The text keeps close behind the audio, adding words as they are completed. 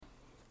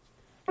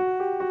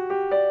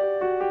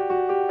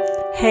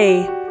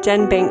Hey,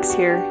 Jen Banks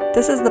here.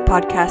 This is the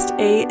podcast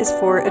A is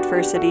for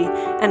Adversity,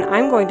 and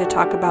I'm going to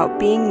talk about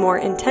being more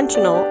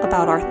intentional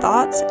about our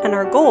thoughts and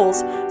our goals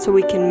so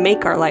we can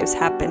make our lives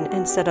happen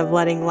instead of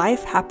letting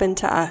life happen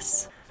to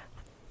us.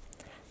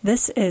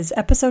 This is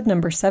episode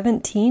number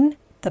 17,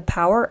 The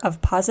Power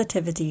of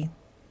Positivity.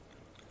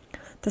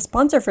 The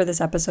sponsor for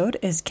this episode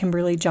is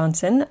Kimberly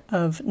Johnson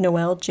of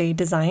Noelle J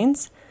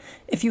Designs.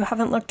 If you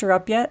haven't looked her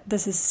up yet,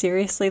 this is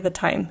seriously the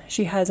time.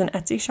 She has an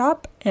Etsy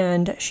shop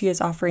and she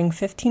is offering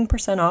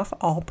 15% off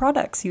all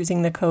products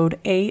using the code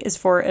A is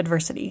for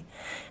Adversity.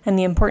 And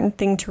the important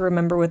thing to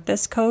remember with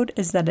this code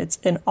is that it's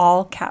in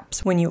all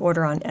caps when you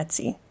order on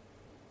Etsy.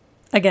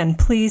 Again,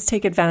 please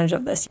take advantage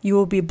of this. You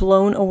will be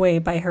blown away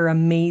by her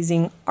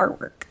amazing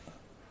artwork.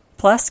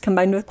 Plus,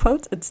 combined with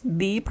quotes, it's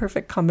the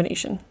perfect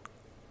combination.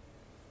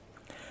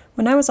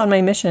 When I was on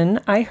my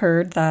mission, I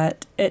heard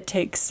that it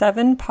takes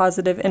 7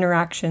 positive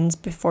interactions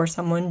before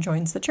someone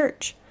joins the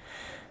church.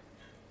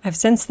 I've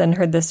since then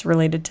heard this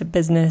related to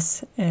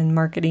business and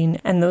marketing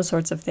and those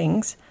sorts of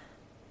things.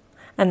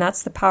 And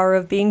that's the power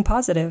of being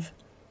positive.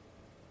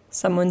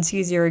 Someone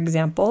sees your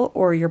example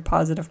or your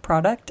positive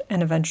product,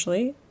 and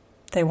eventually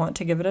they want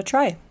to give it a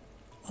try.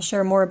 I'll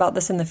share more about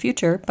this in the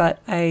future,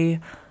 but I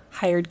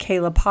hired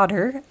Kayla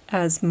Potter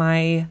as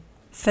my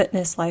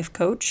fitness life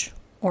coach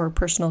or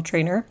personal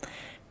trainer.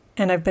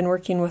 And I've been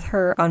working with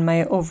her on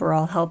my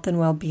overall health and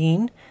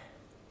well-being.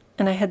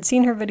 And I had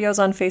seen her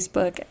videos on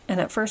Facebook, and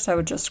at first I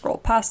would just scroll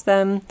past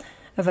them.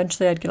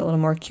 Eventually I'd get a little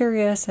more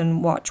curious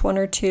and watch one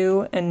or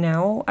two, and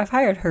now I've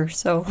hired her,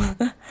 so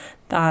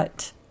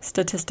that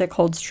statistic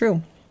holds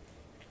true.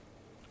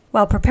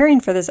 While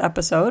preparing for this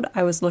episode,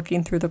 I was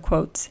looking through the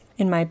quotes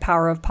in my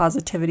Power of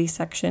Positivity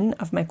section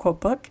of my quote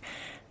book,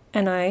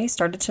 and I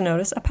started to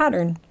notice a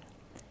pattern.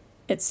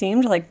 It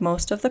seemed like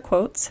most of the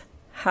quotes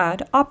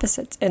had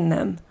opposites in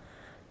them.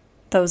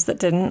 Those that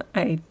didn't,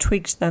 I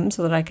tweaked them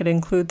so that I could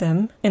include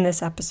them in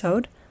this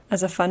episode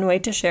as a fun way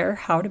to share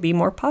how to be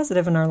more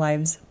positive in our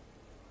lives.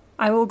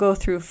 I will go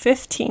through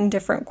 15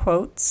 different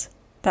quotes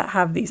that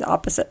have these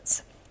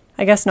opposites.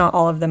 I guess not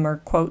all of them are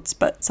quotes,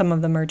 but some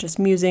of them are just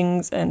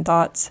musings and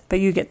thoughts, but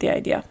you get the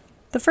idea.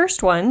 The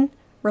first one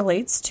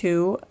relates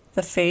to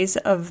the phase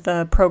of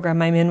the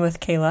program I'm in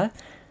with Kayla,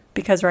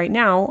 because right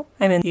now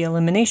I'm in the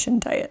elimination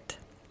diet.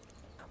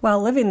 While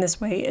living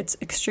this way, it's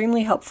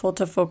extremely helpful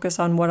to focus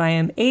on what I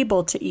am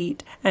able to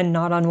eat and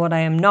not on what I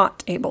am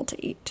not able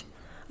to eat.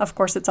 Of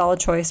course, it's all a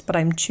choice, but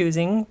I'm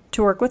choosing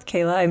to work with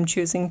Kayla. I'm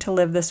choosing to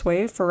live this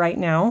way for right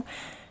now,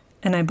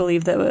 and I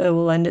believe that it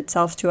will lend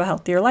itself to a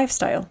healthier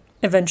lifestyle.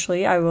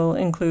 Eventually, I will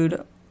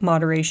include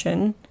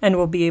moderation and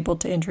will be able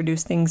to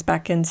introduce things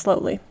back in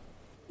slowly.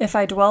 If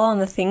I dwell on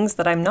the things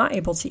that I'm not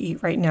able to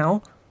eat right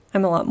now,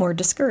 I'm a lot more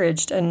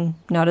discouraged and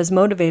not as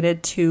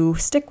motivated to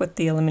stick with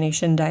the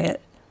elimination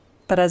diet.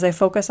 But as I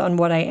focus on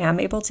what I am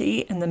able to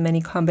eat and the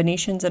many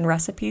combinations and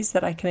recipes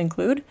that I can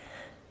include,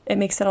 it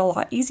makes it a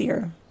lot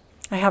easier.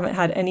 I haven't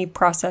had any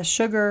processed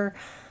sugar,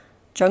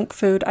 junk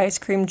food, ice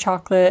cream,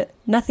 chocolate,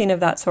 nothing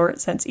of that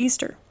sort since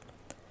Easter.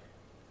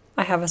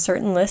 I have a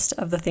certain list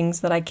of the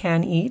things that I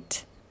can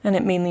eat, and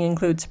it mainly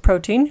includes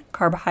protein,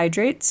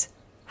 carbohydrates,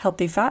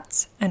 healthy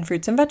fats, and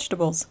fruits and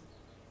vegetables.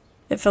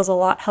 It feels a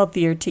lot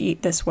healthier to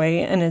eat this way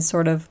and is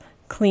sort of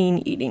clean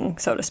eating,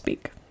 so to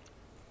speak.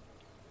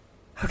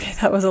 Okay,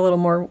 that was a little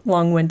more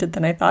long-winded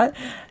than I thought.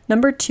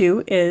 Number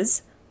 2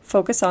 is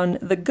focus on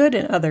the good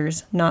in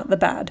others, not the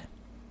bad.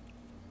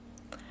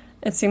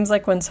 It seems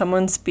like when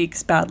someone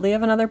speaks badly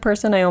of another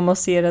person, I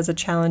almost see it as a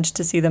challenge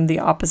to see them the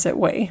opposite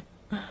way,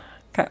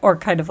 or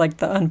kind of like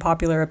the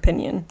unpopular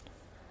opinion.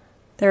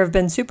 There have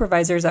been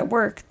supervisors at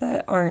work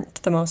that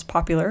aren't the most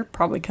popular,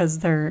 probably because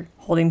they're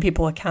holding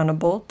people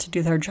accountable to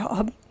do their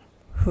job.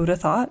 Who'd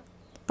have thought?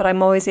 But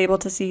I'm always able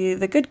to see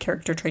the good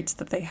character traits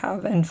that they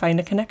have and find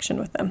a connection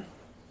with them.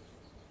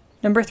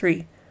 Number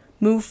 3,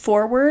 move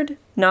forward,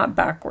 not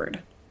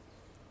backward.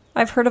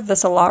 I've heard of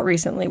this a lot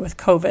recently with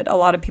COVID. A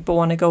lot of people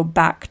want to go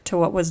back to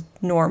what was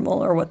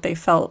normal or what they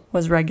felt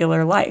was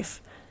regular life.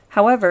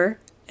 However,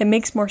 it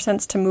makes more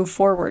sense to move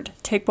forward,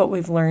 take what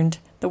we've learned,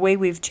 the way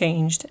we've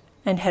changed,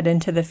 and head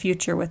into the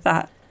future with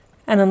that.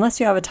 And unless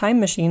you have a time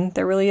machine,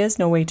 there really is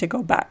no way to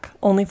go back,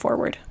 only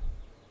forward.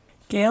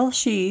 Gail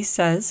Shee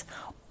says,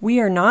 "We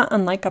are not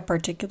unlike a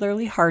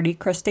particularly hardy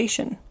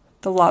crustacean.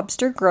 The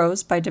lobster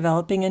grows by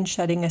developing and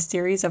shedding a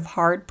series of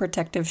hard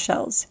protective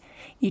shells.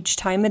 Each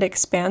time it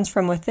expands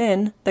from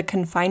within, the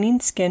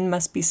confining skin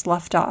must be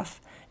sloughed off.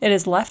 It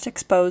is left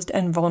exposed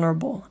and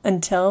vulnerable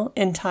until,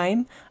 in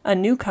time, a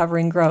new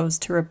covering grows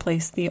to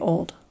replace the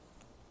old."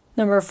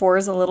 Number 4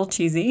 is a little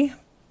cheesy,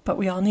 but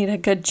we all need a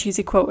good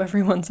cheesy quote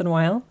every once in a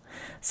while.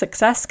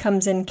 "Success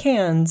comes in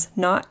cans,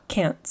 not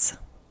can'ts."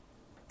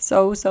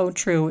 So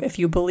true. If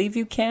you believe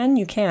you can,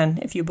 you can.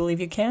 If you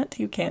believe you can't,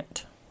 you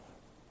can't.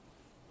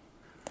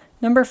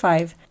 Number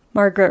 5,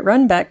 Margaret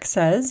Runbeck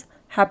says,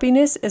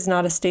 "Happiness is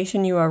not a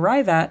station you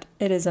arrive at,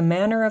 it is a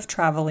manner of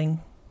traveling."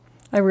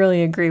 I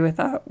really agree with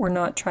that. We're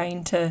not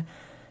trying to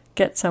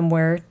get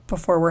somewhere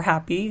before we're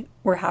happy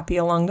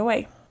along the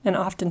way. And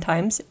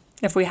oftentimes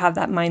If we have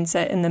that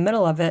mindset in the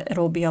middle of it,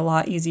 it'll be a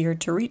lot easier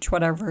to reach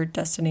whatever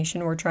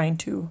destination we're trying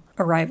to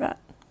arrive at.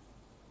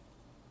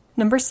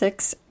 Number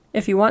 6,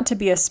 if you want to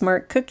be a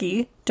smart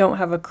cookie, don't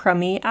have a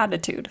crummy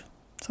attitude.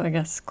 So I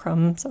guess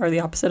crumbs are the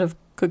opposite of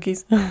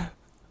cookies.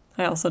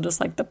 I also just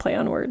like the play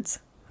on words.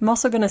 I'm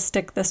also going to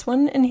stick this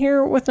one in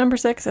here with number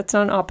 6. It's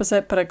not an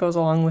opposite, but it goes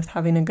along with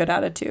having a good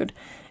attitude.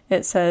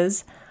 It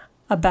says,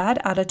 a bad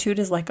attitude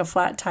is like a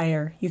flat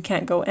tire. You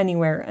can't go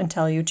anywhere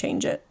until you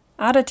change it.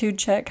 Attitude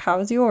check.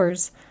 How's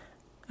yours?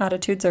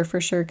 Attitudes are for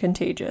sure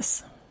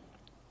contagious.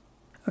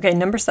 Okay,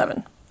 number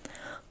 7.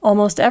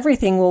 Almost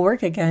everything will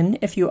work again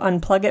if you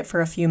unplug it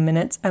for a few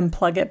minutes and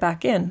plug it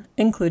back in,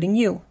 including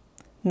you.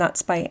 And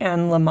that's by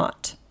Anne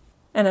Lamott.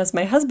 And as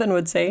my husband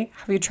would say,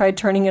 have you tried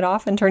turning it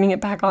off and turning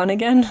it back on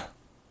again?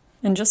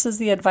 And just as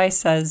the advice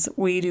says,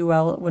 we do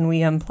well when we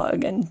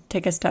unplug and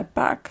take a step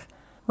back,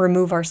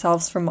 remove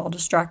ourselves from all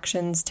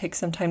distractions, take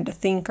some time to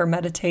think or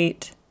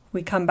meditate.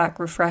 We come back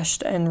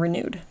refreshed and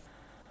renewed.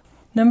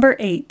 Number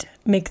 8,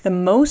 make the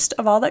most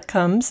of all that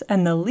comes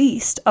and the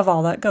least of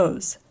all that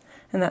goes.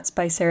 And that's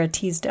by Sarah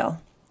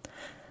Teasdale.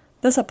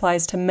 This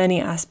applies to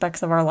many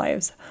aspects of our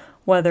lives,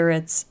 whether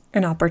it's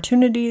an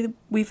opportunity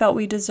we felt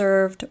we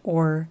deserved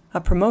or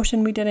a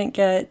promotion we didn't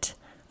get,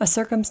 a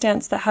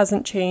circumstance that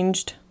hasn't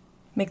changed.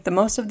 Make the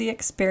most of the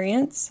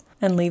experience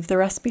and leave the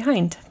rest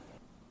behind.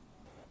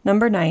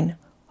 Number 9,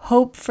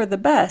 hope for the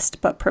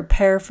best, but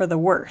prepare for the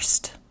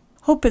worst.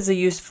 Hope is a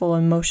useful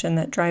emotion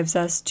that drives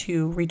us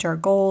to reach our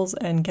goals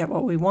and get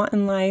what we want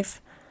in life.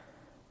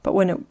 But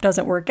when it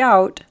doesn't work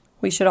out,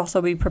 we should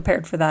also be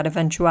prepared for that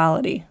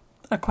eventuality.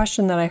 A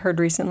question that I heard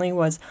recently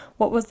was,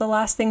 what was the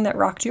last thing that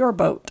rocked your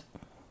boat?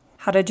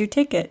 How did you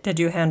take it? Did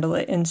you handle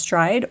it in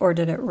stride, or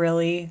did it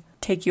really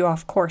take you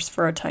off course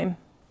for a time?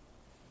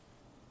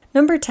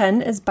 Number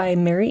 10 is by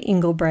Mary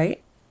Engelbreit,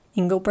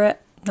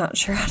 not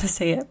sure how to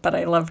say it, but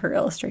I love her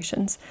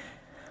illustrations.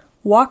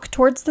 Walk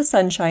towards the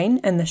sunshine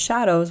and the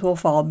shadows will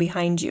fall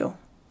behind you.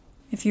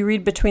 If you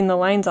read between the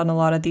lines on a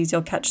lot of these,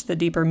 you'll catch the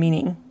deeper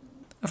meaning.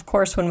 Of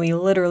course, when we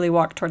literally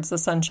walk towards the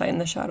sunshine,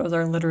 the shadows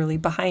are literally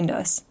behind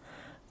us.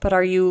 But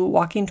are you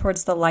walking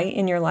towards the light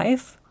in your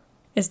life?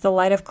 Is the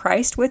light of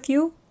Christ with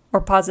you? Or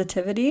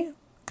positivity,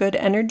 good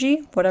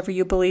energy, whatever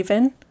you believe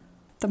in?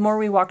 The more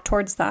we walk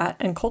towards that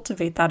and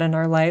cultivate that in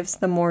our lives,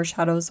 the more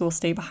shadows will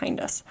stay behind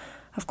us.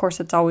 Of course,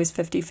 it's always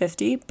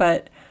 50-50,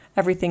 but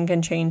everything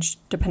can change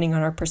depending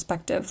on our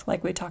perspective,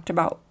 like we talked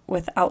about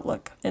with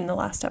Outlook in the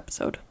last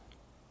episode.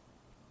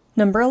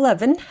 Number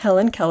 11,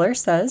 Helen Keller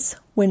says,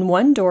 when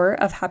one door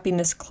of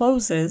happiness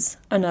closes,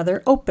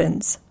 another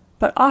opens.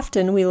 But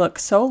often we look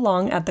so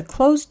long at the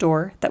closed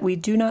door that we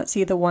do not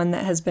see the one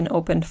that has been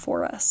opened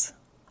for us.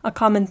 A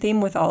common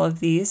theme with all of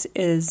these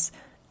is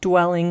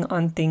dwelling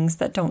on things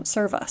that don't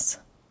serve us.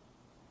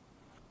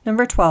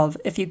 Number 12,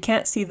 if you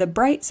can't see the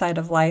bright side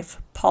of life,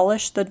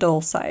 polish the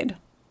dull side.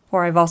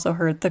 Or I've also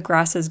heard the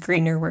grass is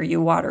greener where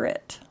you water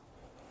it.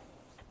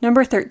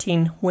 Number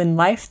 13, when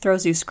life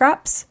throws you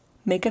scraps,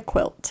 make a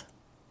quilt.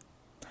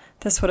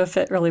 This would have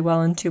fit really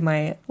well into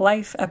my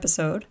life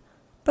episode,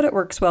 but it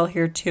works well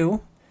here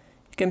too.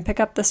 You can pick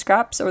up the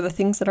scraps or the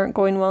things that aren't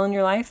going well in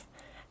your life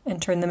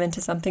and turn them into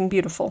something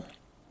beautiful.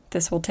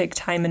 This will take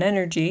time and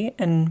energy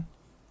and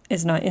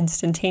is not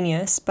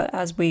instantaneous, but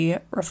as we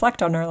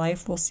reflect on our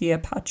life, we'll see a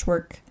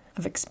patchwork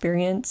of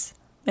experience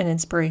and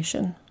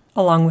inspiration,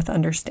 along with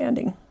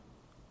understanding.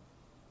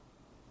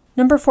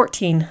 Number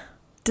 14,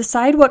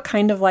 decide what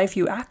kind of life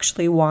you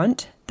actually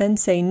want, then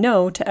say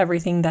no to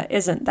everything that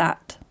isn't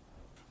that.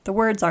 The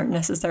words aren't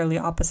necessarily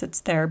opposites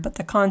there, but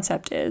the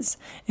concept is,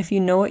 if you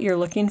know what you're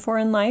looking for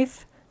in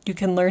life, you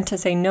can learn to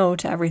say no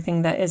to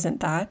everything that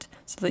isn't that,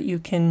 so that you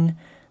can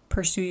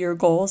pursue your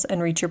goals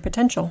and reach your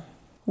potential.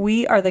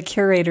 We are the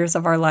curators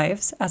of our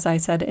lives, as I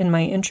said in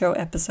my intro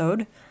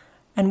episode,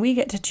 and we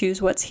get to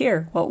choose what's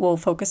here, what we'll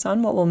focus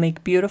on, what we'll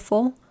make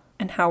beautiful,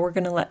 and how we're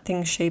going to let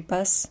things shape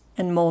us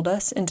and mold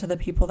us into the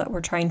people that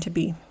we're trying to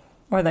be,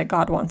 or that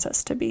God wants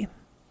us to be.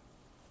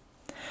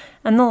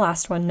 And the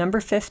last one,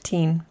 number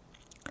 15.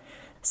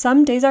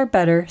 Some days are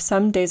better,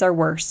 some days are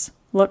worse.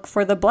 Look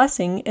for the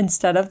blessing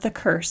instead of the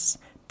curse.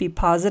 Be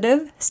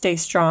positive, stay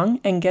strong,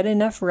 and get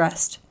enough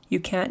rest. You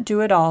can't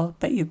do it all,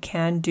 but you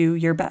can do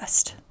your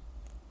best.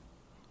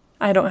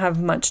 I don't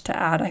have much to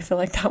add. I feel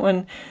like that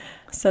one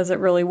says it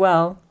really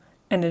well,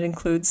 and it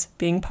includes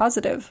being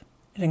positive.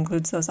 It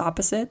includes those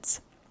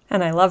opposites,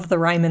 and I love the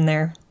rhyme in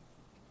there.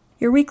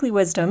 Your weekly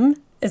wisdom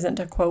isn't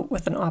a quote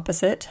with an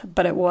opposite,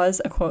 but it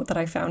was a quote that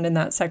I found in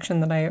that section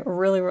that I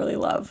really, really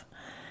love.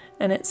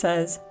 And it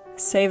says,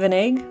 save an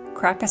egg,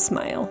 crack a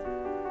smile.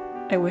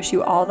 I wish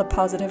you all the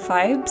positive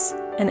vibes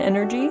and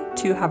energy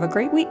to have a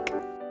great week.